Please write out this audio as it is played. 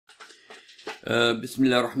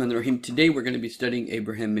Bismillah ar-Rahman ar-Rahim. Today we're going to be studying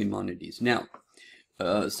Abraham Maimonides. Now,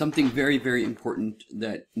 something very, very important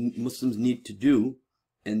that Muslims need to do,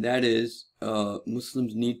 and that is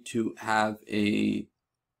Muslims need to have a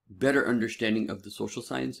better understanding of the social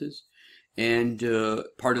sciences, and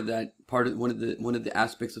one of the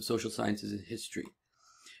aspects of social sciences is history.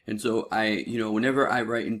 And so whenever I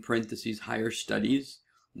write in parentheses higher studies,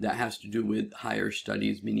 that has to do with higher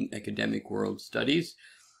studies, meaning academic world studies,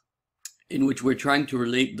 in which we're trying to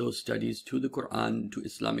relate those studies to the Quran, to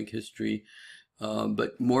Islamic history,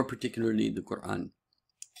 but more particularly the Quran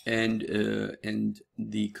and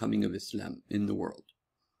the coming of Islam in the world.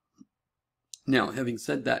 Now, having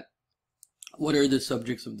said that, what are the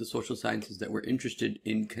subjects of the social sciences that we're interested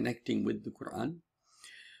in connecting with the Quran?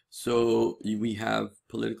 So we have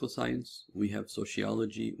political science, we have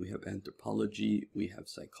sociology, we have anthropology, we have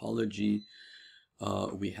psychology,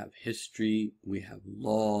 we have history, we have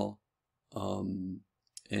law,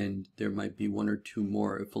 and there might be one or two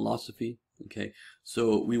more, philosophy. Okay,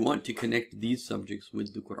 so we want to connect these subjects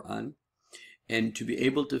with the Quran and to be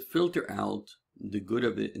able to filter out the good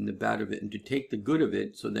of it and the bad of it, and to take the good of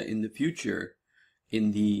it so that in the future,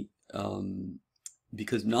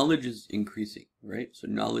 because knowledge is increasing, right? So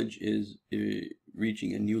knowledge is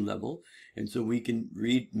reaching a new level, and so we can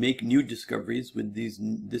make new discoveries with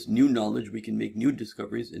this new knowledge. We can make new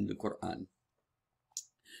discoveries in the Quran.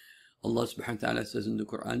 Allah subhanahu wa ta'ala says in the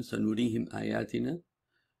Quran, "Sanurihim ayatina,"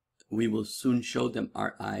 we will soon show them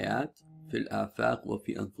our ayat, fil afaq wa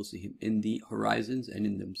fi anfusihim, in the horizons and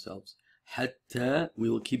in themselves. Hatta, we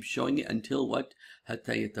will keep showing it until what?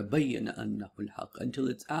 Hatta yatabayyana annahu al-haq, until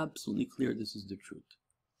it's absolutely clear this is the truth,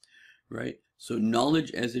 right? So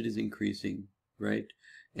knowledge as it is increasing, right?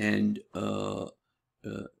 And the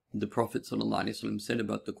Prophet ﷺ said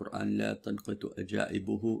about the Quran, "La tanqatu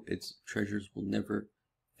ajaibuhu," its treasures will never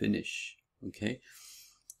finish. Okay,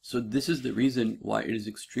 so this is the reason why it is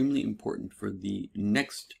extremely important for the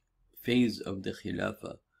next phase of the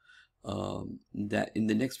Khilafah, that in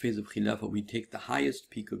the next phase of Khilafah we take the highest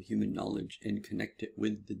peak of human knowledge and connect it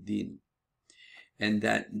with the deen. And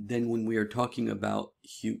that then when we are talking about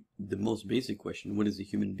the most basic question, what is a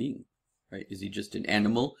human being, right? Is he just an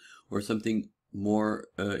animal or something more,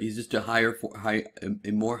 he's just a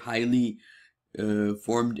more highly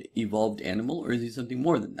formed, evolved animal, or is he something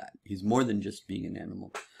more than that? He's more than just being an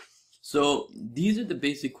animal. So these are the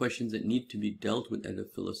basic questions that need to be dealt with at a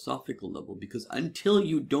philosophical level, because until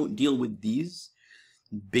you don't deal with these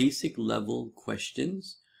basic level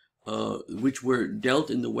questions, which were dealt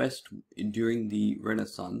in the West during the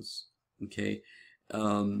Renaissance, okay,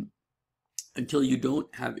 until you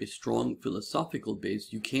don't have a strong philosophical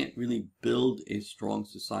base, you can't really build a strong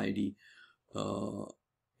society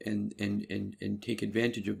and take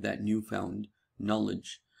advantage of that newfound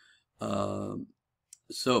knowledge.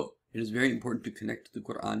 So it is very important to connect the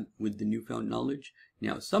Quran with the newfound knowledge.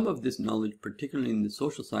 Now, some of this knowledge, particularly in the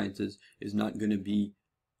social sciences, is not going to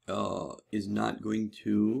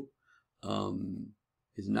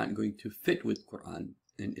fit with Quran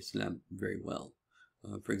and Islam very well.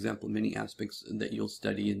 For example, many aspects that you'll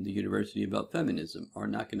study in the university about feminism are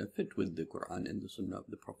not going to fit with the Quran and the Sunnah of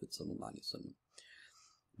the Prophet ﷺ.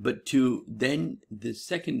 But the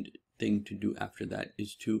second thing to do after that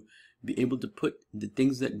is to be able to put the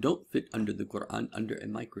things that don't fit under the Quran under a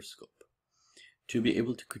microscope, to be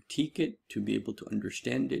able to critique it, to be able to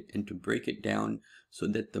understand it, and to break it down so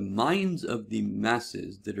that the minds of the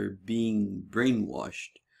masses that are being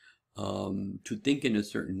brainwashed to think in a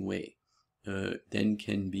certain way then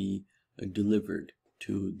can be delivered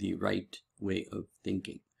to the right way of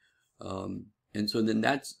thinking. And so then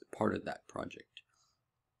that's part of that project.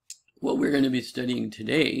 What we're going to be studying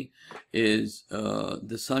today is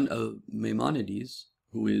the son of Maimonides,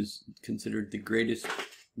 who is considered the greatest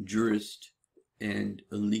jurist and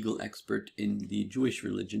a legal expert in the Jewish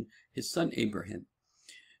religion, his son Abraham.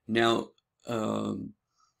 Now,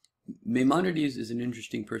 Maimonides is an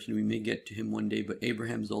interesting person. We may get to him one day, but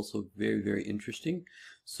Abraham is also very, very interesting.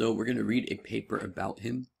 So we're going to read a paper about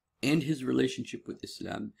him and his relationship with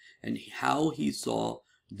Islam, and how he saw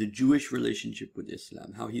the Jewish relationship with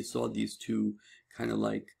Islam, how he saw these two kind of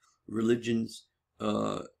like religions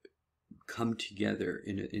come together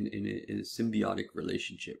in a symbiotic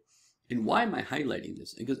relationship. And why am I highlighting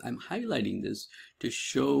this? Because I'm highlighting this to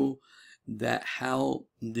show that how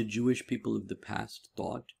the Jewish people of the past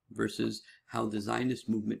thought versus how the Zionist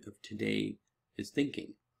movement of today is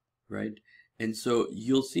thinking, right? And so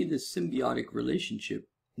you'll see this symbiotic relationship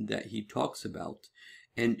that he talks about.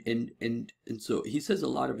 And so he says a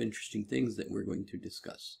lot of interesting things that we're going to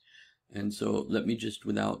discuss. And so let me just,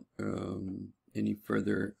 without any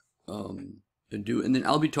further do. And then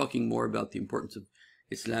I'll be talking more about the importance of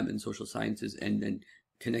Islam and social sciences, and then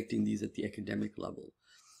connecting these at the academic level.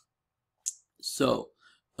 So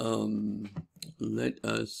let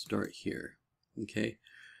us start here. Okay.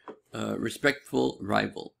 Respectful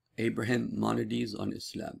rival, Abraham Maimonides on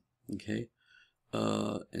Islam. Okay.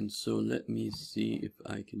 And so let me see if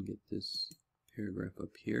I can get this paragraph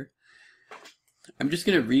up here. I'm just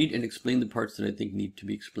going to read and explain the parts that I think need to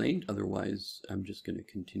be explained. Otherwise, I'm just going to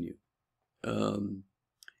continue.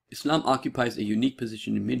 Islam occupies a unique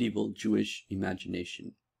position in medieval Jewish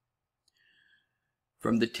imagination.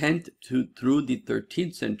 From the 10th through the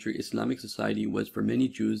 13th century, Islamic society was for many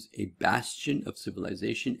Jews a bastion of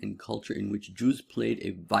civilization and culture in which Jews played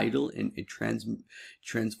a vital and a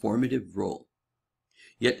transformative role.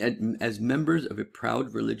 Yet, as members of a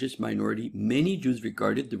proud religious minority, many Jews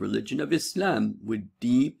regarded the religion of Islam with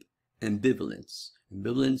deep ambivalence.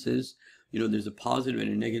 Ambivalence is, there's a positive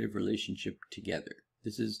and a negative relationship together.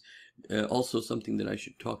 This is also something that I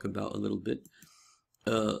should talk about a little bit.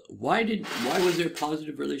 Why was there a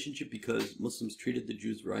positive relationship? Because Muslims treated the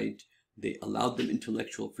Jews right. They allowed them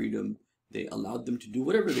intellectual freedom. They allowed them to do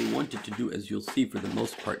whatever they wanted to do, as you'll see, for the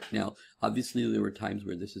most part. Now, obviously, there were times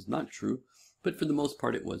where this is not true, but for the most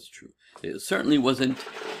part, it was true. It certainly wasn't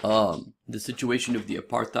the situation of the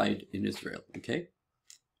apartheid in Israel, okay?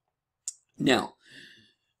 Now,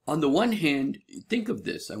 on the one hand, think of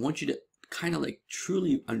this. I want you to kind of like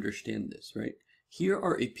truly understand this, right? Here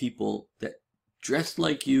are a people that dress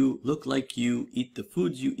like you, look like you, eat the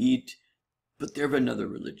foods you eat, but they're of another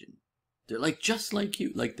religion. They're like just like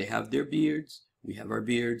you. Like, they have their beards, we have our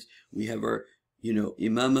beards, we have our,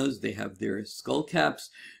 imamas, they have their skull caps,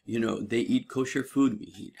 they eat kosher food, we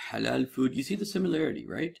eat halal food. You see the similarity,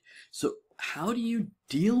 right? So how do you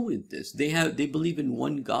deal with this? They believe in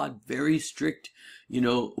one God, very strict,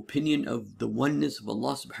 opinion of the oneness of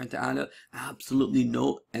Allah subhanahu wa ta'ala, absolutely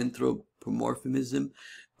no anthropomorphism,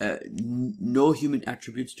 no human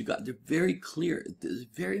attributes to God. They're very clear. It's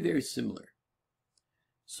very, very similar.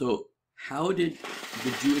 So how did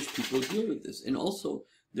the Jewish people deal with this? And also,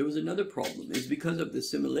 there was another problem. It's because of the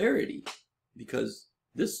similarity, because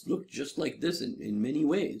this looked just like this in many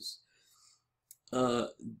ways. And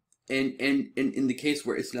in the case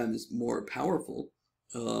where Islam is more powerful,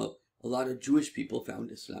 a lot of Jewish people found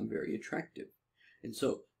Islam very attractive. And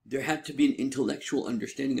so there had to be an intellectual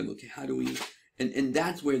understanding of, okay, how do we, and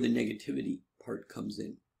that's where the negativity part comes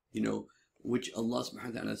in, which Allah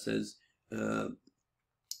subhanahu wa ta'ala says,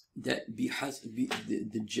 that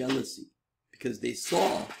the jealousy, because they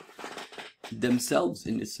saw themselves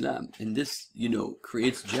in Islam, and this,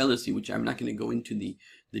 creates jealousy, which I'm not going to go into the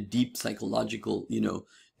deep psychological,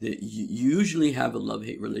 that you usually have a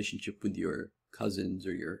love-hate relationship with your cousins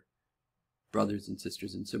or your brothers and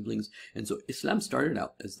sisters and siblings. And so Islam started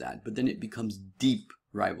out as that, but then it becomes deep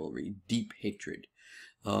rivalry, deep hatred.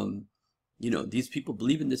 These people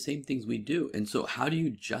believe in the same things we do. And so how do you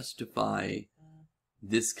justify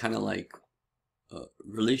this kind of like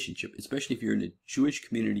relationship, especially if you're in a Jewish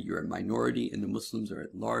community, you're a minority and the Muslims are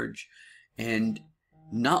at large? And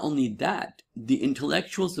not only that, the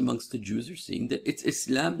intellectuals amongst the Jews are seeing that it's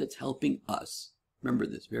Islam that's helping us. Remember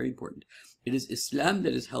this, very important. It is Islam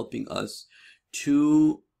that is helping us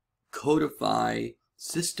to codify,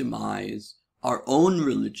 systemize our own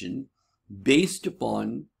religion based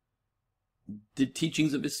upon the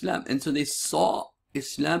teachings of Islam. And so they saw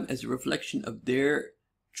Islam as a reflection of their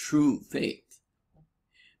true faith.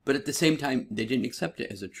 But at the same time, they didn't accept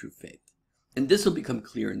it as a true faith. And this will become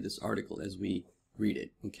clear in this article as we read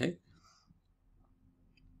it, okay?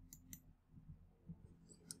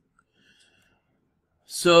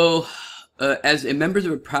 So, as a members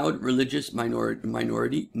of a proud religious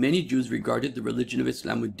minority, many Jews regarded the religion of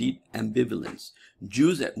Islam with deep ambivalence.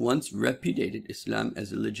 Jews at once repudiated Islam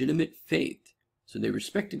as a legitimate faith. So they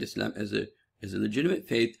respected Islam as a legitimate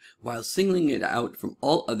faith, while singling it out from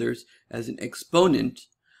all others as an exponent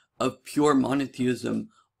of pure monotheism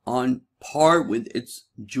on par with its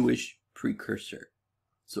Jewish precursor.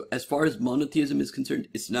 So as far as monotheism is concerned,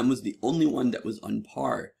 Islam was the only one that was on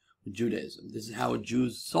par with Judaism. This is how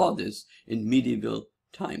Jews saw this in medieval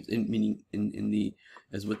times, meaning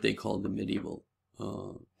as what they call the medieval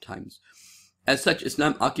times. As such,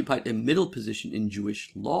 Islam occupied a middle position in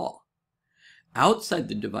Jewish law. Outside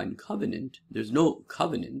the divine covenant, there's no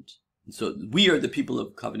covenant. So we are the people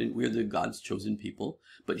of covenant. We are the God's chosen people.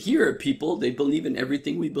 But here are people, they believe in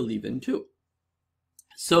everything we believe in too.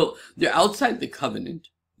 So they're outside the covenant,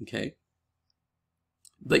 okay?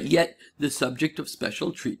 But yet the subject of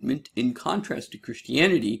special treatment in contrast to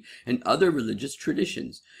Christianity and other religious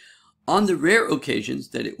traditions. On the rare occasions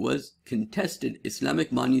that it was contested,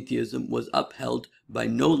 Islamic monotheism was upheld by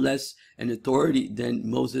no less an authority than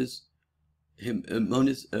Moses. This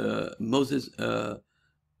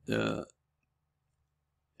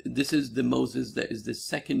is the Moses that is the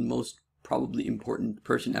second most probably important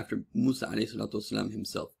person after Musa alayhi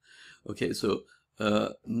himself. Okay, so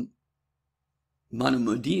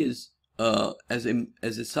Maimonides as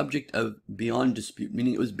a subject of beyond dispute,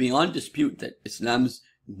 meaning it was beyond dispute that Islam's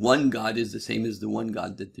one God is the same as the one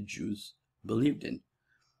God that the Jews believed in.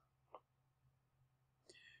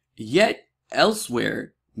 Yet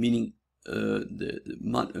elsewhere, meaning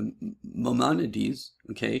Maimonides,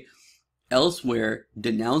 okay, elsewhere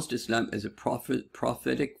denounced Islam as a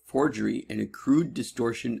prophetic forgery and a crude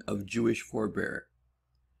distortion of Jewish forebear.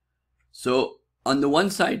 So on the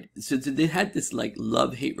one side, since they had this like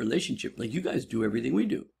love-hate relationship, like you guys do everything we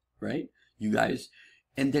do, right? You guys,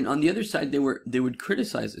 and then on the other side, they would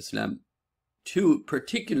criticize Islam too,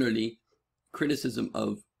 particularly criticism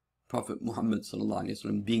of Prophet Muhammad sallallahu alaihi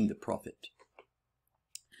wasallam being the prophet.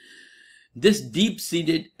 This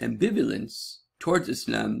deep-seated ambivalence towards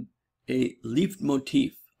Islam, a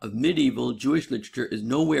leitmotif of medieval Jewish literature, is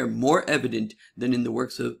nowhere more evident than in the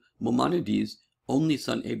works of Maimonides' only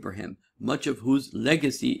son Abraham, much of whose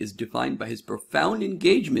legacy is defined by his profound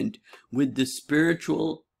engagement with the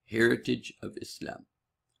spiritual heritage of Islam.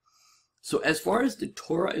 So as far as the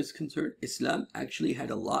Torah is concerned, Islam actually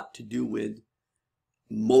had a lot to do with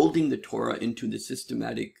molding the Torah into the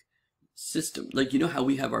systematic system. Like, you know how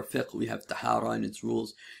we have our fiqh, we have tahara and its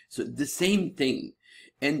rules. So the same thing.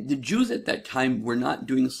 And the Jews at that time were not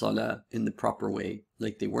doing salah in the proper way.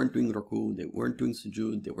 Like they weren't doing ruku, they weren't doing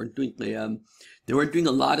sujood, they weren't doing qiyam. They weren't doing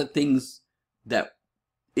a lot of things that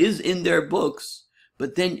is in their books.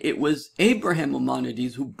 But then it was Abraham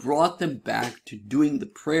Maimonides who brought them back to doing the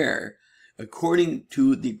prayer according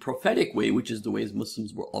to the prophetic way, which is the ways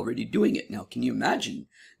Muslims were already doing it. Now, can you imagine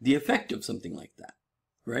the effect of something like that,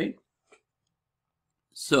 right?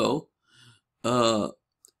 So, the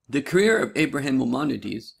career of Abraham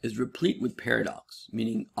Maimonides is replete with paradox,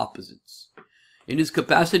 meaning opposites. In his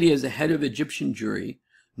capacity as the head of Egyptian Jewry,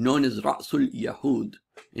 known as Ra'sul Yahud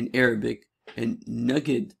in Arabic and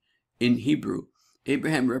Nagid in Hebrew,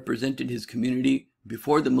 Abraham represented his community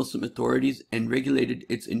before the Muslim authorities and regulated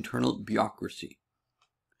its internal bureaucracy.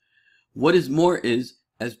 What is more is,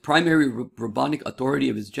 as primary rabbinic authority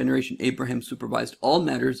of his generation, Abraham supervised all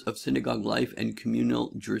matters of synagogue life and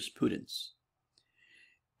communal jurisprudence.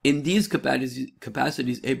 In these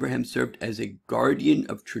capacities, Abraham served as a guardian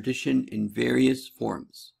of tradition in various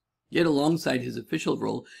forms. Yet alongside his official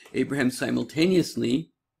role, Abraham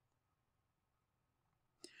simultaneously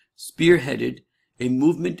spearheaded a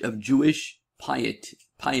movement of Jewish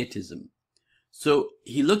pietism. So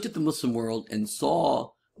he looked at the Muslim world and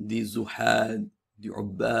saw the zuhad, the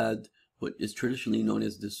ubad, what is traditionally known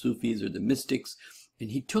as the Sufis or the mystics,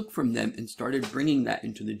 and he took from them and started bringing that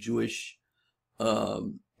into the Jewish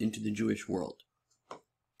world.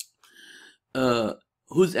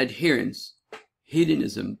 Whose adherents,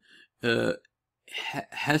 hedonism,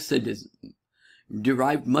 Hasidism,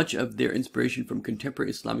 derived much of their inspiration from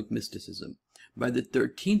contemporary Islamic mysticism. By the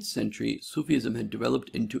 13th century, Sufism had developed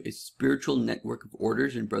into a spiritual network of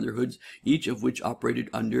orders and brotherhoods, each of which operated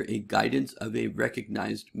under a guidance of a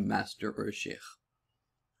recognized master or a sheikh.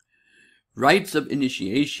 Rites of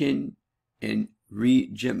initiation and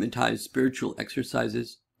regimentized spiritual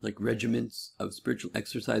exercises, like regiments of spiritual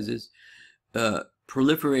exercises,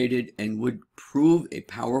 proliferated and would prove a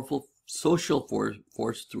powerful social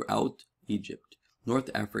force throughout Egypt, North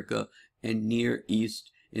Africa, and Near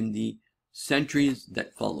East in the centuries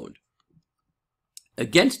that followed.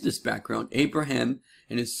 Against this background, Abraham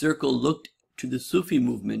and his circle looked to the Sufi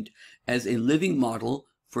movement as a living model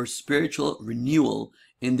for spiritual renewal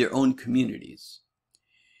in their own communities.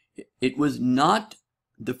 It was not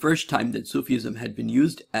the first time that Sufism had been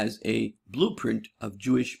used as a blueprint of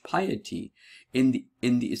Jewish piety in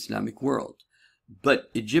the Islamic world, but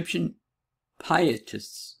Egyptian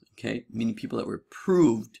pietists, okay, meaning people that were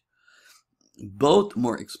proved both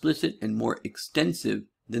more explicit and more extensive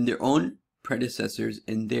than their own predecessors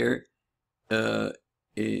in their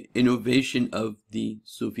innovation of the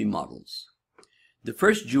Sufi models. The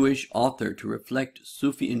first Jewish author to reflect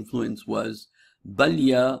Sufi influence was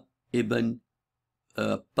Balya ibn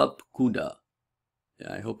Papkuda.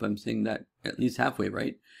 I hope I'm saying that at least halfway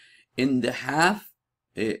right. In the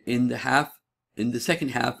second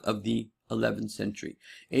half of the 11th century.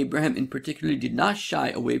 Abraham in particular did not shy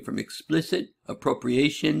away from explicit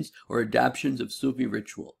appropriations or adaptations of Sufi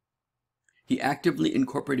ritual. He actively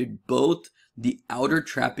incorporated both the outer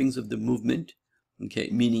trappings of the movement, okay,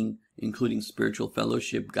 meaning including spiritual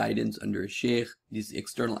fellowship, guidance under a Shiekh, these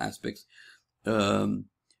external aspects,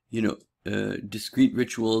 discrete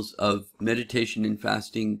rituals of meditation and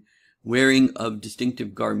fasting, wearing of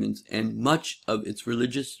distinctive garments, and much of its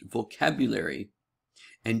religious vocabulary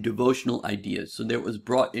and devotional ideas. So that was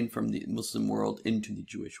brought in from the Muslim world into the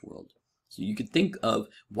Jewish world. So you could think of,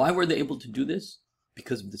 why were they able to do this?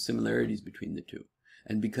 Because of the similarities between the two.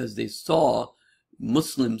 And because they saw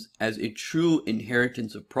Muslims as a true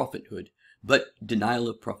inheritance of prophethood, but denial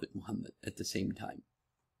of Prophet Muhammad at the same time,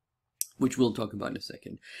 which we'll talk about in a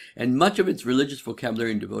second, and much of its religious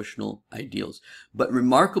vocabulary and devotional ideals. But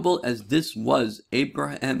remarkable as this was,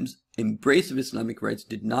 Abraham's embrace of Islamic rites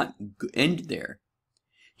did not end there.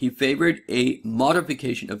 He favored a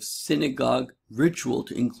modification of synagogue ritual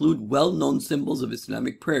to include well-known symbols of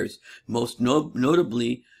Islamic prayers, most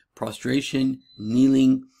notably prostration,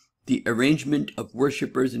 kneeling, the arrangement of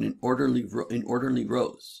worshippers in orderly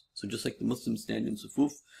rows. So just like the Muslims stand in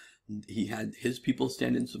sufuf, he had his people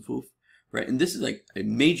stand in sufuf. Right, and this is like a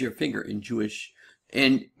major figure in Jewish,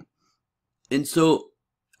 and so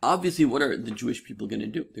obviously, what are the Jewish people going to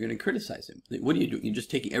do? They're going to criticize him. Like, what are you doing? You're just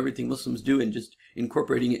taking everything Muslims do and just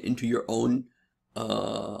incorporating it into your own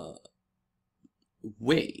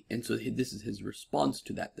way. And so this is his response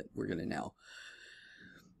to that we're going to now.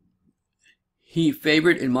 He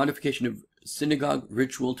favored a modification of synagogue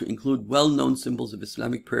ritual to include well-known symbols of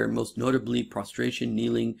Islamic prayer, most notably prostration,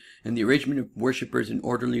 kneeling, and the arrangement of worshippers in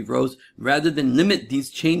orderly rows, rather than limit these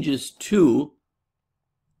changes to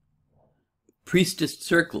priestess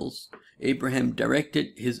circles. Abraham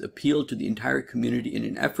directed his appeal to the entire community in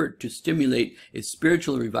an effort to stimulate a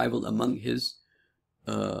spiritual revival among his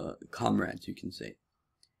comrades, you can say.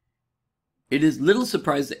 It is little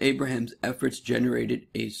surprise that Abraham's efforts generated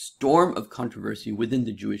a storm of controversy within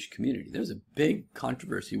the Jewish community. There was a big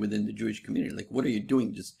controversy within the Jewish community. Like, what are you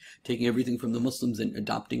doing? Just taking everything from the Muslims and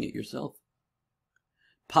adopting it yourself?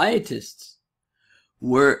 Pietists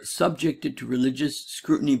were subjected to religious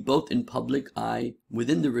scrutiny both in public eye,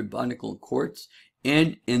 within the rabbinical courts,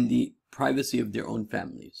 and in the privacy of their own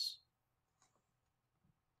families.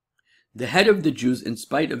 The head of the Jews, in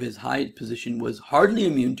spite of his high position, was hardly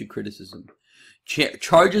immune to criticism.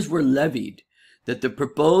 Charges were levied that the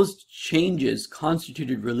proposed changes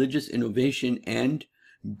constituted religious innovation and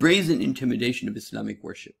brazen intimidation of Islamic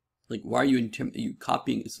worship. Like, why are you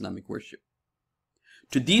copying Islamic worship?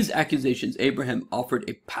 To these accusations, Abraham offered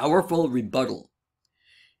a powerful rebuttal.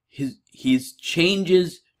 His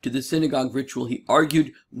changes to the synagogue ritual, he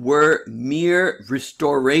argued, were mere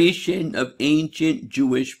restoration of ancient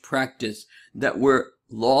Jewish practice that were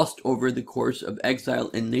lost over the course of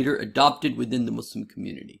exile and later adopted within the Muslim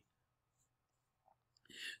community.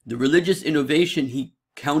 The religious innovation he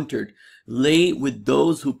countered lay with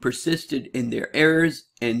those who persisted in their errors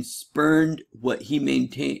and spurned what he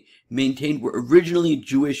maintained were originally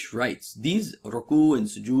Jewish rites. These ruku and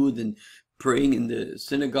sujood and praying in the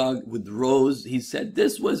synagogue with rows, he said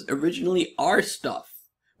this was originally our stuff,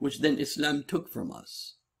 which then Islam took from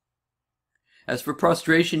us. As for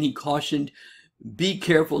prostration, he cautioned, be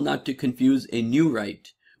careful not to confuse a new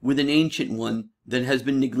rite with an ancient one that has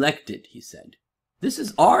been neglected, he said. This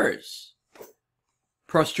is ours.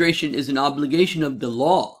 Prostration is an obligation of the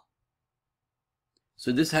law.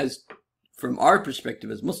 So this has, from our perspective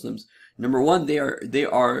as Muslims, number one, they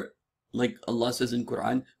are like Allah says in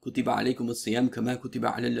Quran, Kutiba alaykum as-siyam kama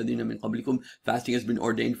kutiba ala alladhina min qablikum. Fasting has been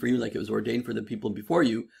ordained for you like it was ordained for the people before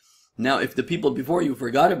you. Now, if the people before you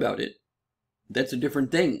forgot about it, that's a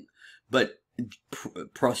different thing. But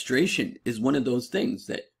prostration is one of those things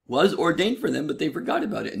that was ordained for them, but they forgot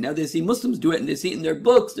about it. And now they see Muslims do it and they see it in their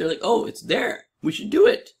books. They're like, oh, it's there. We should do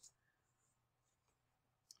it.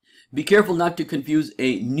 Be careful not to confuse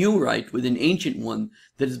a new rite with an ancient one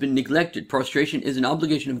that has been neglected. Prostration is an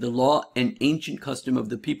obligation of the law and ancient custom of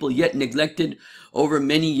the people, yet neglected over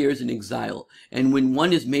many years in exile. And when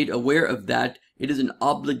one is made aware of that, it is an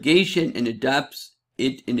obligation and adapts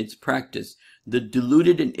it in its practice. The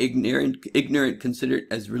deluded and ignorant consider it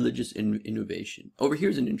as religious innovation. Over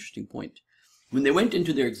here's an interesting point. When they went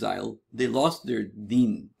into their exile, they lost their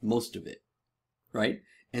deen, most of it, right?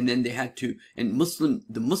 And then they had to, and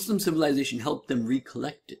the Muslim civilization helped them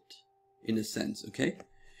recollect it, in a sense, okay?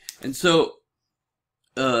 And so,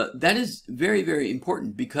 that is very, very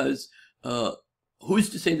important because, who's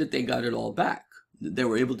to say that they got it all back? They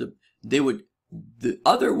were able to, the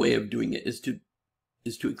other way of doing it is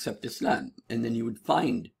to accept Islam, and then you would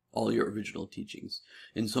find all your original teachings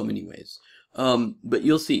in so many ways. But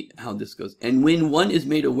you'll see how this goes. And when one is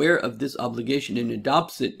made aware of this obligation and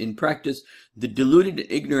adopts it in practice, the deluded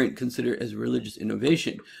and ignorant consider it as religious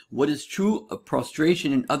innovation. What is true of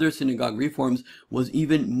prostration and other synagogue reforms was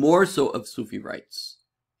even more so of Sufi rites.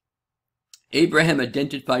 Abraham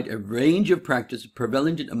identified a range of practice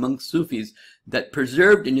prevalent among Sufis that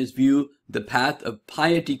preserved, in his view, the path of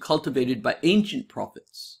piety cultivated by ancient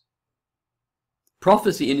prophets.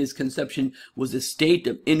 Prophecy in his conception was a state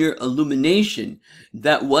of inner illumination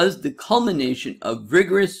that was the culmination of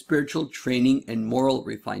rigorous spiritual training and moral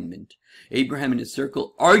refinement. Abraham and his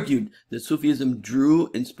circle argued that Sufism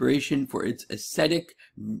drew inspiration for its ascetic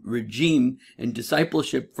regime and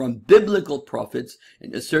discipleship from biblical prophets,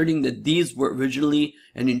 and asserting that these were originally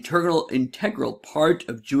an integral part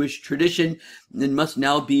of Jewish tradition and must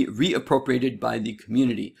now be reappropriated by the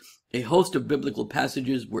community. A host of biblical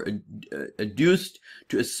passages were adduced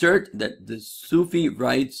to assert that the Sufi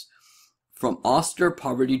rites, from austere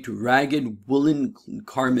poverty to ragged woolen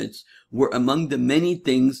garments, were among the many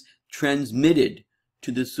things transmitted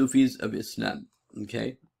to the Sufis of Islam.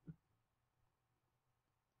 Okay?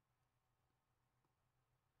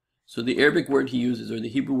 So the Arabic word he uses, or the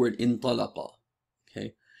Hebrew word intalaqa.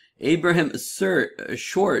 Okay? Abraham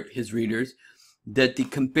assured his readers that the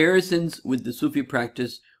comparisons with the Sufi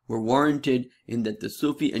practice were warranted in that the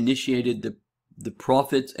Sufi initiated the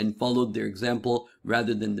prophets and followed their example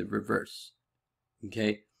rather than the reverse.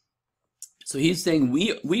 Okay? So he's saying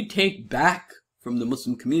we take back from the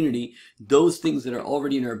Muslim community those things that are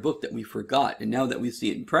already in our book that we forgot, and now that we see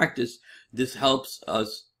it in practice, this helps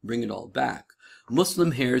us bring it all back.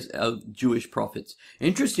 Muslim heirs of Jewish prophets.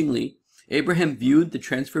 Interestingly, Abraham viewed the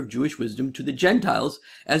transfer of Jewish wisdom to the Gentiles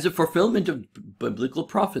as a fulfillment of biblical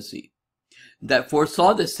prophecy that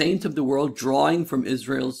foresaw the saints of the world drawing from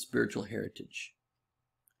Israel's spiritual heritage.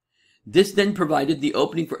 This then provided the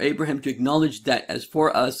opening for Abraham to acknowledge that as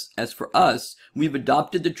for us, we've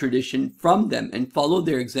adopted the tradition from them and followed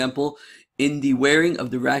their example in the wearing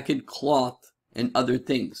of the ragged cloth and other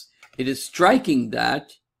things. It is striking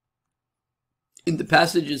that in the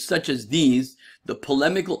passages such as these, the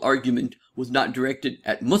polemical argument was not directed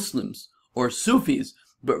at Muslims or Sufis,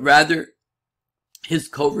 but rather his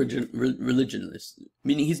co-religionists,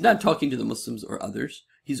 meaning he's not talking to the Muslims or others.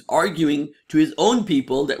 He's arguing to his own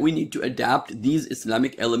people that we need to adapt these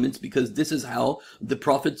Islamic elements because this is how the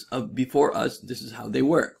prophets of before us, this is how they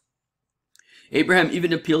were. Abraham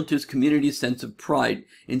even appealed to his community's sense of pride,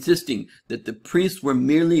 insisting that the priests were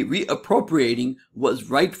merely reappropriating what was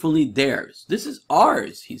rightfully theirs. This is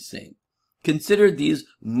ours, he's saying. Consider these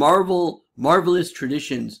marvelous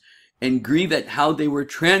traditions and grieve at how they were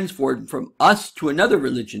transformed from us to another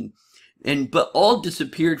religion, but all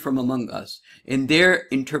disappeared from among us. In their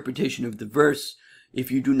interpretation of the verse, if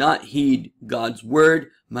you do not heed God's word,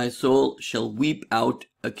 my soul shall weep out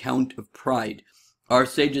account of pride. Our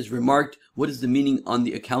sages remarked, what is the meaning on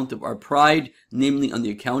the account of our pride, namely on the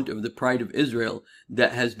account of the pride of Israel,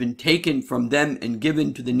 that has been taken from them and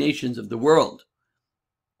given to the nations of the world?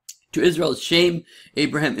 To Israel's shame,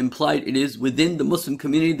 Abraham implied it is within the Muslim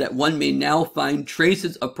community that one may now find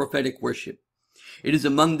traces of prophetic worship. It is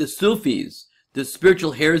among the Sufis, the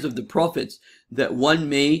spiritual heirs of the prophets, that one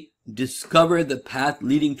may discover the path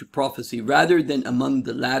leading to prophecy rather than among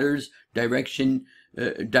the latter's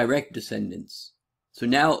direct descendants. So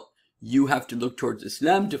now you have to look towards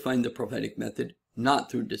Islam to find the prophetic method, not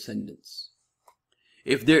through descendants.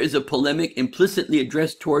 If there is a polemic implicitly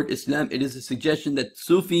addressed toward Islam, it is a suggestion that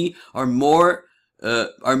Sufi are mere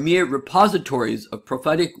repositories of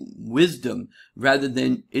prophetic wisdom rather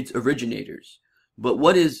than its originators. But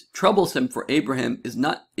what is troublesome for Abraham is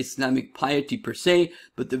not Islamic piety per se,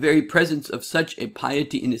 but the very presence of such a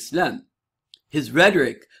piety in Islam. His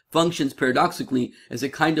rhetoric functions paradoxically as a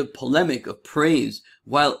kind of polemic of praise,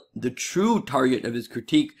 while the true target of his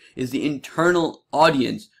critique is the internal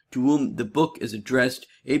audience to whom the book is addressed.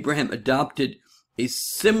 Abraham adopted a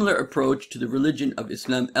similar approach to the religion of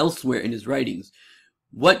Islam elsewhere in his writings.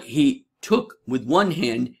 What he took with one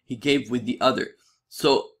hand, he gave with the other.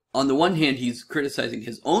 So on the one hand, he's criticizing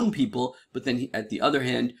his own people, but then at the other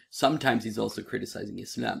hand, sometimes he's also criticizing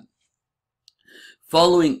Islam.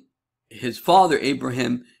 Following his father,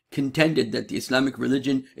 Abraham contended that the Islamic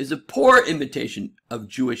religion is a poor imitation of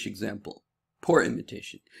Jewish example. Poor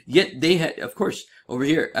imitation. Yet they had, of course, over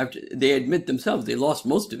here, after they admit themselves, they lost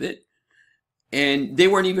most of it. And they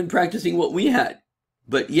weren't even practicing what we had.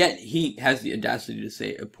 But yet he has the audacity to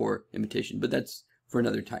say a poor imitation. But that's for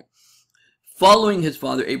another time. Following his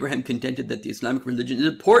father, Abraham contended that the Islamic religion is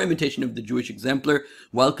a poor imitation of the Jewish exemplar,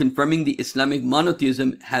 while confirming the Islamic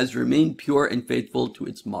monotheism has remained pure and faithful to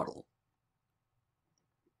its model.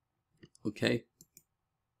 Okay.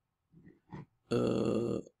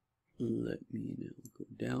 Let me now go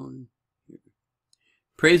down here.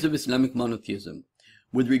 Praise of Islamic monotheism.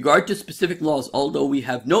 With regard to specific laws, although we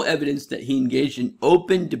have no evidence that he engaged in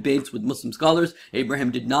open debates with Muslim scholars,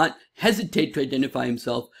 Abraham did not hesitate to identify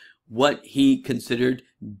himself what he considered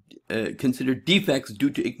defects due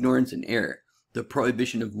to ignorance and error. The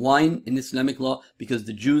prohibition of wine in Islamic law, because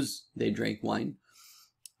the Jews, they drank wine.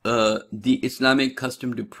 The Islamic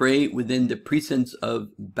custom to pray within the precincts of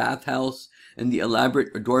bathhouse, and the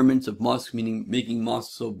elaborate adornments of mosques, meaning making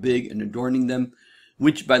mosques so big and adorning them,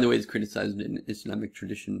 which, by the way, is criticized in Islamic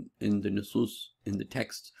tradition in the nusus, in the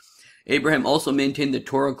texts. Abraham also maintained that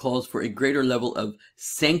Torah calls for a greater level of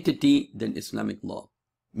sanctity than Islamic law,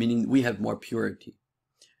 meaning we have more purity.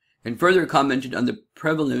 And further commented on the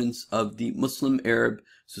prevalence of the Muslim Arab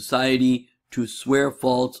society to swear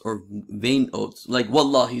false or vain oaths, like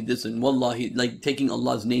wallahi this and wallahi, like taking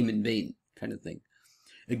Allah's name in vain, kind of thing.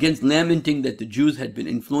 Against lamenting that the Jews had been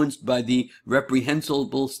influenced by the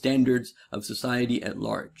reprehensible standards of society at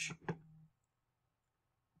large.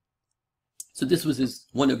 So this was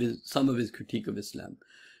some of his critique of Islam.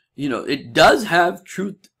 You know, it does have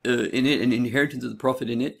truth in it, and inheritance of the Prophet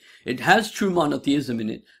in it. It has true monotheism in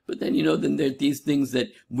it. But then, you know, then there are these things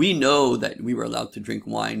that we know that we were allowed to drink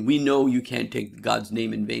wine. We know you can't take God's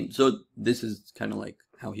name in vain. So this is kind of like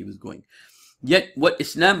how he was going. Yet what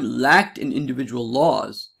Islam lacked in individual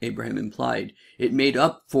laws, Abraham implied, it made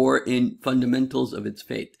up for in fundamentals of its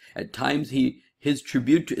faith. At times his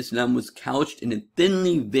tribute to Islam was couched in a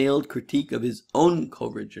thinly veiled critique of his own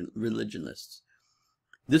co-religionists.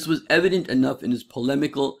 This was evident enough in his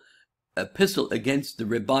polemical epistle against the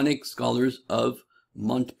rabbinic scholars of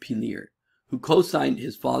Montpellier, who co-signed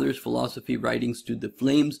his father's philosophy writings to the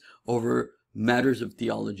flames over matters of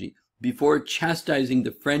theology. Before chastising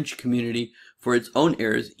the French community for its own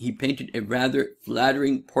errors, he painted a rather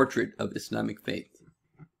flattering portrait of Islamic faith.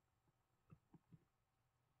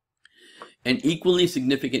 An equally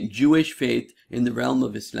significant Jewish faith in the realm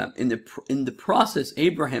of Islam. In the process,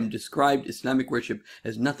 Abraham described Islamic worship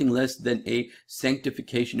as nothing less than a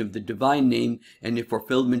sanctification of the divine name and a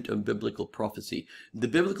fulfillment of biblical prophecy. The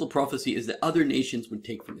biblical prophecy is that other nations would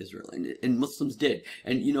take from Israel, and Muslims did.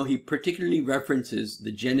 And, you know, he particularly references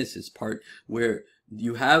the Genesis part where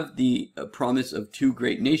you have the promise of two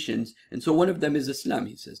great nations, and so one of them is Islam.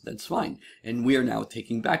 He says, that's fine. And we are now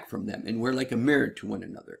taking back from them, and we're like a mirror to one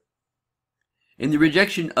another. In the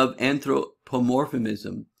rejection of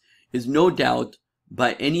anthropomorphism is no doubt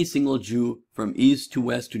by any single Jew from east to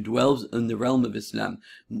west who dwells in the realm of Islam,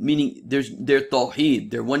 meaning their tawheed,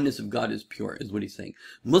 their oneness of God is pure, is what he's saying.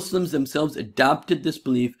 Muslims themselves adopted this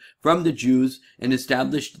belief from the Jews and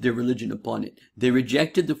established their religion upon it. They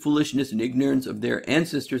rejected the foolishness and ignorance of their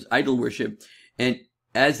ancestors' idol worship, and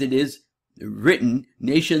as it is written,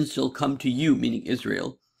 nations shall come to you, meaning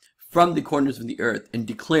Israel, from the corners of the earth, and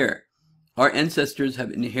declare, our ancestors have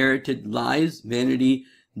inherited lies, vanity,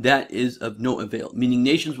 that is of no avail. Meaning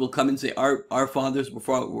nations will come and say, our forefathers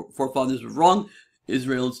were wrong,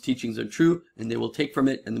 Israel's teachings are true, and they will take from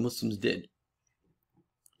it, and the Muslims did.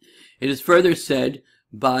 It is further said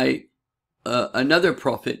by another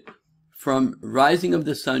prophet, from rising of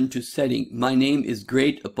the sun to setting, my name is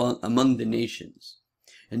great among the nations.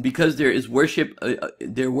 And because there is worship,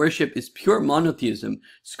 their worship is pure monotheism,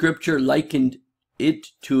 Scripture likened it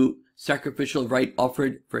to sacrificial rite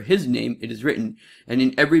offered for his name, it is written, and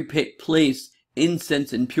in every place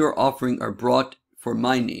incense and pure offering are brought for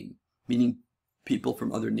my name, meaning people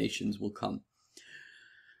from other nations will come.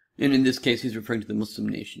 And in this case, he's referring to the Muslim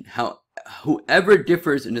nation. Whoever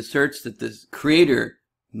differs and asserts that the Creator,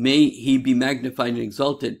 may he be magnified and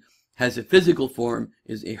exalted, has a physical form,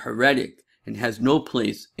 is a heretic, and has no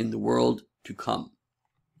place in the world to come.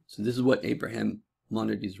 So this is what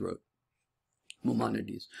Maimonides wrote.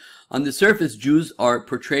 Maimonides. On the surface, Jews are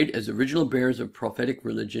portrayed as original bearers of prophetic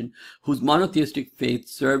religion, whose monotheistic faith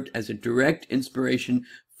served as a direct inspiration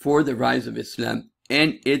for the rise of Islam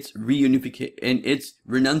and its reunification and its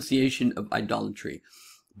renunciation of idolatry.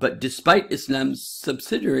 But despite Islam's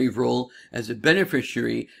subsidiary role as a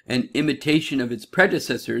beneficiary and imitation of its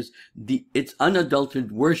predecessors, its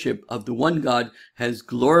unadulterated worship of the one God has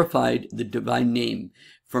glorified the divine name,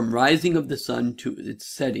 from rising of the sun to its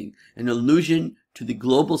setting, an allusion to the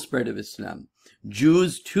global spread of Islam.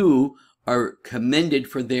 Jews, too, are commended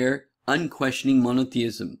for their unquestioning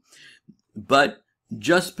monotheism. But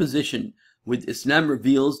just position with Islam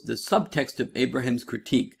reveals the subtext of Abraham's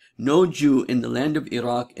critique. No Jew in the land of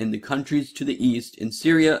Iraq and the countries to the east, in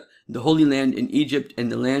Syria, the Holy Land, in Egypt, and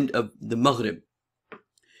the land of the Maghrib,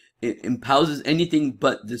 it espouses anything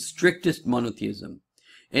but the strictest monotheism.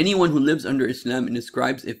 Anyone who lives under Islam and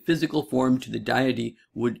ascribes a physical form to the deity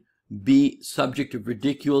would be subject of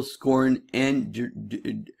ridicule, scorn, and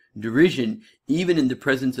derision, even in the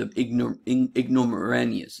presence of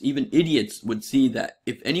ignoramus. Even idiots would see that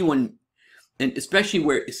if anyone, and especially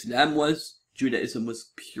where Islam was, Judaism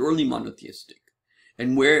was purely monotheistic.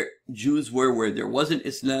 And where Jews were, where there wasn't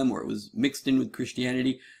Islam, or it was mixed in with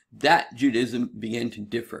Christianity, that Judaism began to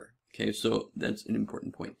differ. Okay, so that's an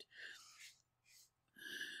important point.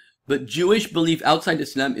 But Jewish belief outside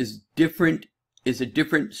Islam is a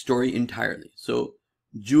different story entirely. So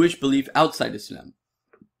Jewish belief outside Islam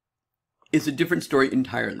is a different story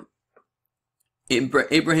entirely.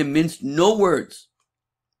 Abraham minced no words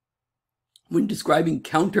when describing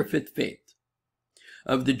counterfeit faith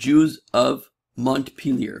of the Jews of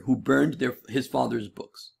Montpelier, who burned his father's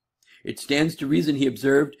books. It stands to reason, he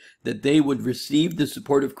observed, that they would receive the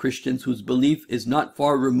support of Christians whose belief is not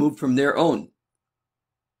far removed from their own.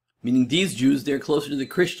 Meaning these Jews, they're closer to the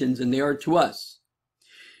Christians than they are to us.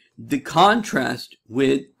 The contrast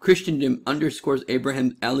with Christendom underscores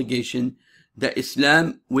Abraham's allegation that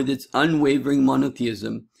Islam, with its unwavering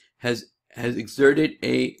monotheism, has exerted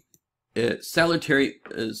a salutary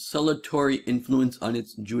influence on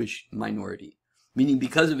its Jewish minority. Meaning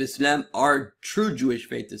because of Islam, our true Jewish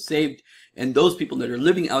faith is saved, and those people that are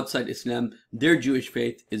living outside Islam, their Jewish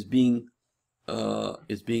faith is being hurt.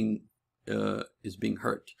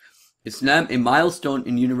 Islam, a milestone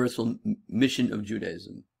in universal mission of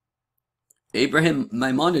Judaism. Abraham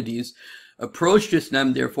Maimonides' approach to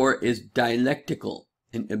Islam, therefore, is dialectical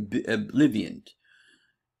and obliviant.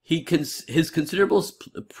 His considerable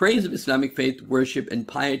praise of Islamic faith, worship, and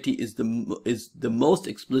piety is the most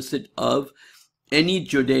explicit of any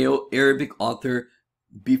Judeo-Arabic author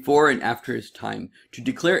before and after his time. To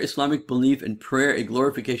declare Islamic belief and prayer a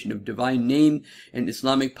glorification of divine name, and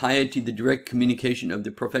Islamic piety the direct communication of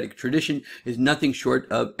the prophetic tradition, is nothing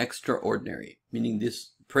short of extraordinary. Meaning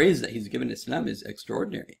this praise that he's given Islam is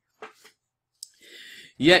extraordinary.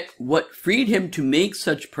 Yet what freed him to make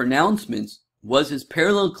such pronouncements was his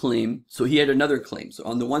parallel claim. So he had another claim. So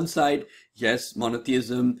on the one side, yes,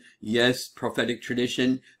 monotheism, yes, prophetic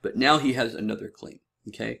tradition, but now he has another claim.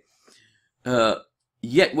 Okay.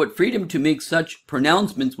 Yet what freed him to make such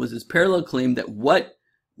pronouncements was his parallel claim that what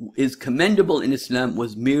is commendable in Islam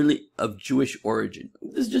was merely of Jewish origin.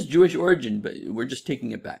 This is just Jewish origin, but we're just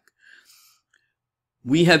taking it back.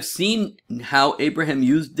 We have seen how Abraham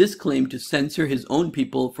used this claim to censor his own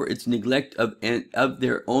people for its neglect of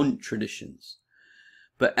their own traditions.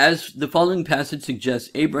 But as the following passage suggests,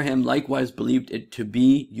 Abraham likewise believed it to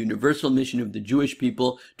be universal mission of the Jewish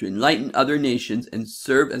people to enlighten other nations and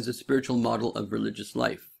serve as a spiritual model of religious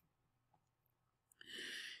life.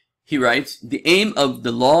 He writes, the aim of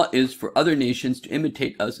the law is for other nations to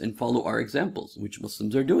imitate us and follow our examples, which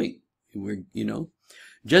Muslims are doing.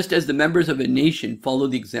 Just as the members of a nation follow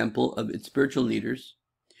the example of its spiritual leaders,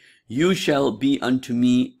 you shall be unto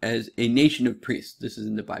me as a nation of priests. This is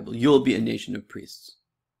in the Bible. You'll be a nation of priests.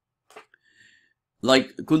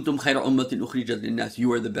 Like, kuntum khayra ummatin ukhrijat linnas,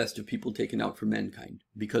 you are the best of people taken out for mankind.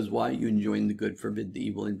 Because why? You enjoin the good, forbid the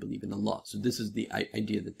evil, and believe in Allah. So this is the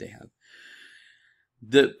idea that they have.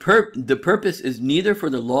 The purpose is neither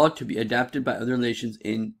for the law to be adapted by other nations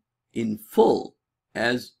in full,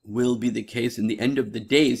 as will be the case in the end of the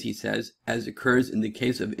days, he says, as occurs in the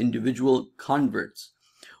case of individual converts,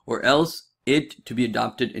 or else it to be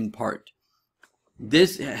adopted in part.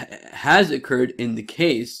 This has occurred in the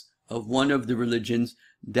case of one of the religions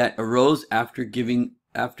that arose after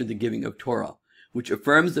the giving of Torah, which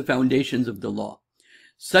affirms the foundations of the law,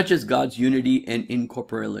 such as God's unity and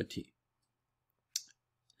incorporeality.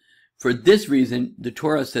 For this reason, the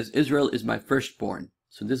Torah says, Israel is my firstborn.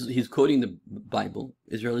 So he's quoting the Bible.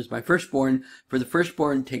 Israel is my firstborn, for the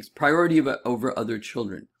firstborn takes priority over other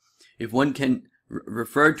children, if one can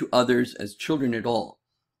refer to others as children at all.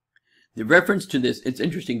 The reference to this, it's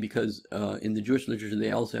interesting because in the Jewish literature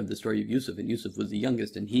they also have the story of Yusuf, and Yusuf was the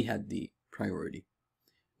youngest, and he had the priority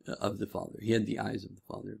of the father. He had the eyes of the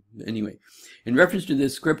father. But anyway, in reference to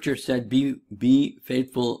this, scripture said, be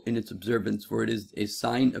faithful in its observance, for it is a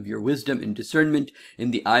sign of your wisdom and discernment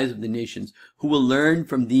in the eyes of the nations, who will learn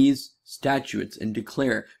from these statutes and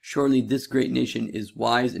declare, surely this great nation is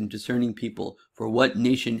wise and discerning people, for what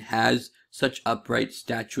nation has such upright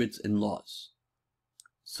statutes and laws?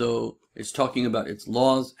 So it's talking about its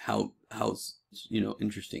laws, how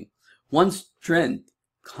interesting. One strength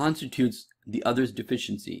constitutes the other's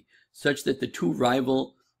deficiency, such that the two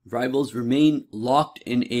rivals remain locked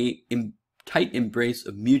in a tight embrace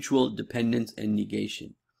of mutual dependence and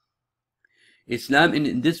negation. Islam,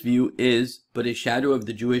 in this view, is but a shadow of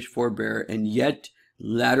the Jewish forebearer, and yet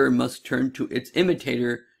latter must turn to its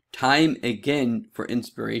imitator time again for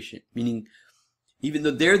inspiration. Meaning, even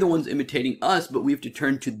though they're the ones imitating us, but we have to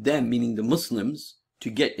turn to them, meaning the Muslims, to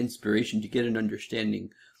get inspiration, to get an understanding.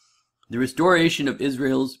 The restoration of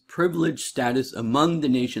Israel's privileged status among the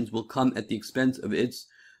nations will come at the expense of its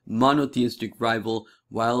monotheistic rival,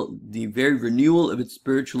 while the very renewal of its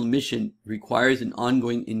spiritual mission requires an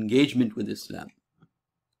ongoing engagement with Islam.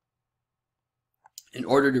 In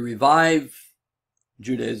order to revive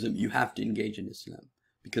Judaism, you have to engage in Islam,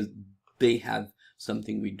 because they have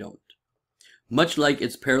something we don't. Much like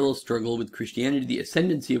its parallel struggle with Christianity, the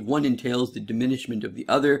ascendancy of one entails the diminishment of the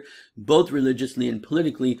other, both religiously and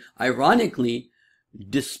politically. Ironically,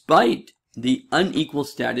 despite the unequal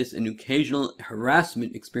status and occasional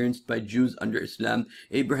harassment experienced by Jews under Islam,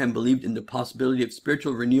 Abraham believed in the possibility of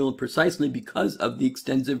spiritual renewal precisely because of the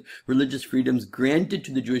extensive religious freedoms granted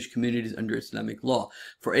to the Jewish communities under Islamic law.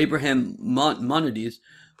 For Abraham Maimonides,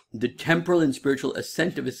 the temporal and spiritual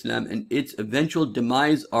ascent of Islam and its eventual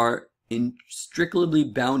demise are inextricably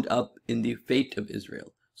bound up in the fate of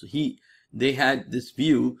Israel. So they had this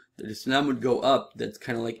view that Islam would go up, that's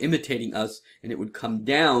kind of like imitating us, and it would come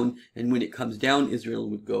down, and when it comes down, Israel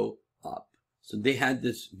would go up. So they had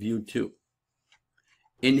this view too.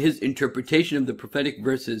 In his interpretation of the prophetic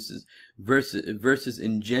verses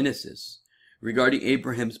in Genesis regarding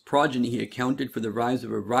Abraham's progeny, he accounted for the rise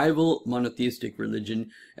of a rival monotheistic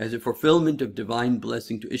religion as a fulfillment of divine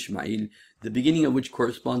blessing to Ishmael, the beginning of which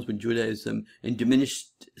corresponds with Judaism, and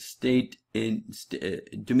diminished state in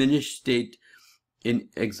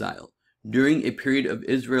exile, during a period of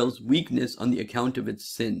Israel's weakness on the account of its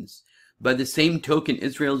sins. By the same token,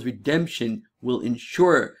 Israel's redemption will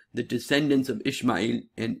ensure that descendants of Ishmael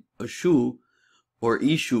and Ishu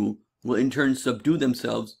will in turn subdue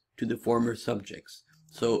themselves to the former subjects.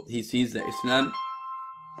 So he sees that Islam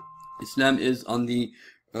is on the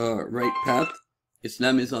right path.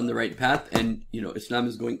 Islam is on the right path, and Islam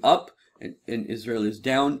is going up, and Israel is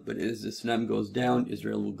down. But as Islam goes down,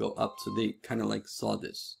 Israel will go up. So they kind of like saw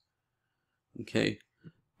this. Okay.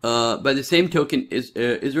 By the same token,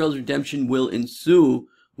 Israel's redemption will ensue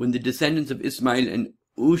when the descendants of Ismail and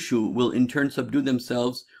Ushu will in turn subdue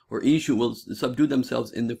themselves, or Ishu will subdue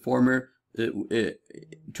themselves in the former to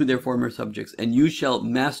their former subjects, and you shall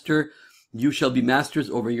be masters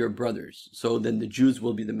over your brothers. So then the Jews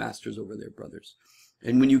will be the masters over their brothers.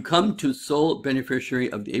 And when you come to sole beneficiary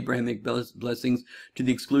of the Abrahamic blessings to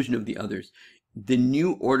the exclusion of the others, the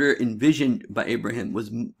new order envisioned by Abraham was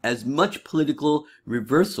as much political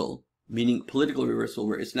reversal, meaning political reversal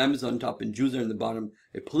where Islam is on top and Jews are on the bottom,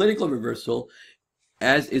 a political reversal,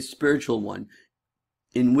 as a spiritual one,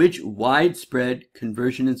 in which widespread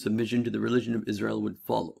conversion and submission to the religion of Israel would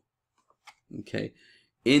follow. Okay.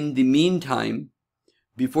 In the meantime,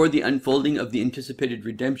 before the unfolding of the anticipated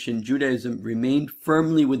redemption, Judaism remained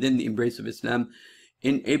firmly within the embrace of Islam.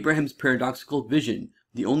 In Abraham's paradoxical vision,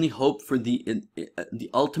 the only hope for the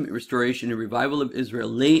ultimate restoration and revival of Israel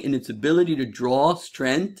lay in its ability to draw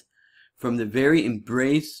strength from the very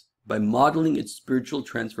embrace by modeling its spiritual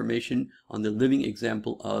transformation on the living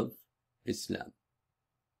example of Islam.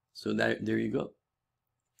 So there you go.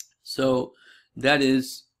 So that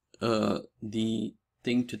is the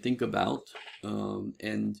thing to think about.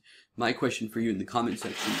 And my question for you in the comment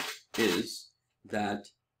section is that,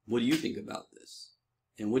 what do you think about this?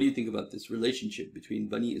 And what do you think about this relationship between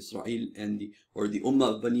Bani Israel and the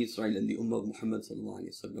Ummah of Bani Israel and the Ummah of Muhammad sallallahu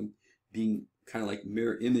alaihi wasallam being kind of like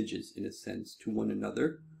mirror images in a sense to one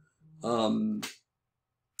another?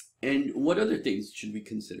 And what other things should we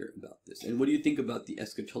consider about this? And what do you think about the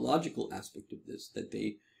eschatological aspect of this, that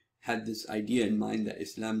they had this idea in mind that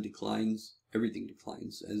Islam declines, everything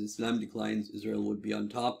declines. As Islam declines, Israel would be on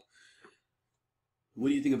top. What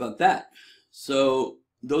do you think about that? So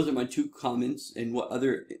those are my two comments, and what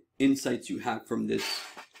other insights you have from this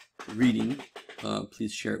reading,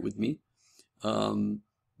 please share it with me.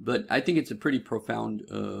 But I think it's a pretty profound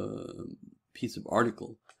piece of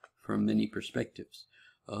article from many perspectives.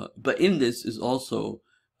 But in this is also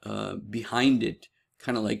behind it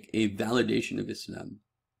kind of like a validation of Islam,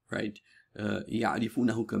 right?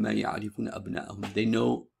 يَعْرِفُونَهُ كَمَا يَعْرِفُونَ أَبْنَاءَهُم.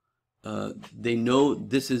 They know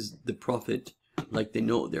this is the Prophet like they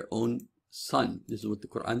know their own son. This is what the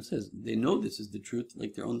Quran says. They know this is the truth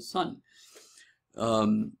like their own son.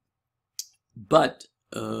 But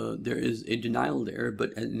there is a denial there,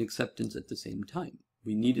 but an acceptance at the same time.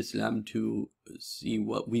 We need Islam to see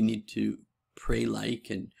what we need to pray like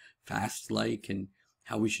and fast like, and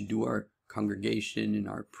how we should do our congregation and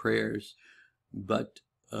our prayers. But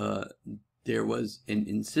there was an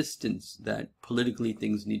insistence that politically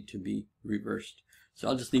things need to be reversed. So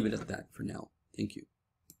I'll just leave it at that for now. Thank you.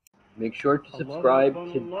 Make sure to subscribe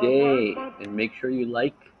today, and make sure you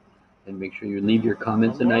like, and make sure you leave your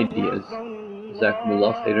comments and ideas.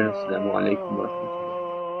 Jazakumullah khairan. Assalamu alaikum wa rahmatullah.